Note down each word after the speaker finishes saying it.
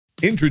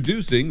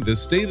Introducing the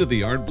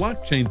state-of-the-art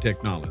blockchain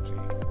technology.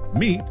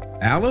 Meet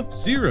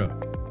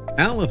AlephZero.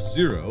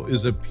 AlephZero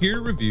is a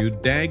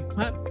peer-reviewed DAG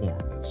platform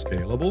that's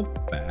scalable,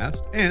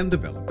 fast, and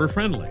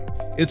developer-friendly.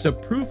 It's a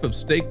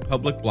proof-of-stake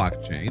public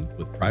blockchain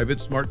with private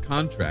smart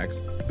contracts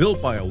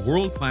built by a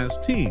world-class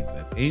team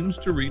that aims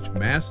to reach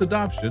mass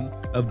adoption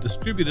of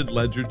distributed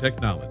ledger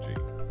technology.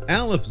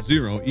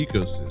 AlephZero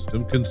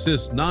ecosystem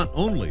consists not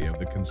only of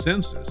the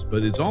consensus,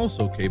 but is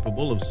also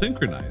capable of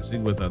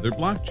synchronizing with other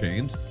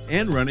blockchains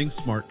and running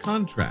smart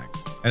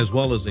contracts, as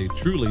well as a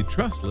truly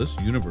trustless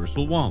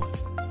universal wallet.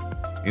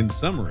 In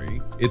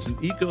summary, it's an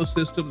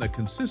ecosystem that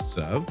consists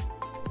of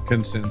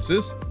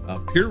consensus, a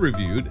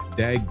peer-reviewed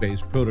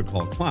DAG-based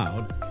protocol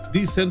cloud,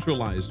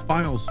 decentralized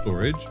file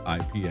storage,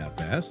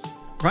 IPFS,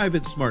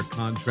 private smart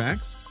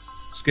contracts,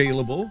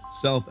 scalable,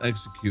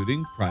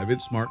 self-executing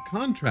private smart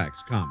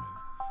contracts common,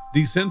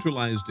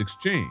 decentralized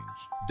exchange,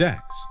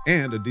 DEX,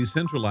 and a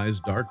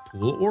decentralized dark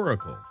pool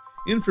oracle,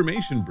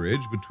 information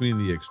bridge between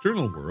the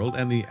external world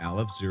and the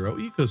AlephZero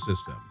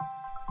ecosystem.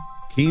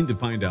 Keen to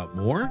find out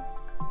more?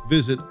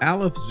 Visit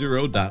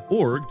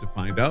AlephZero.org to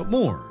find out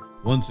more.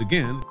 Once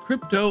again,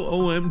 Crypto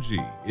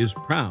OMG is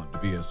proud to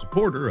be a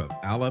supporter of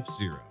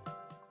AlephZero.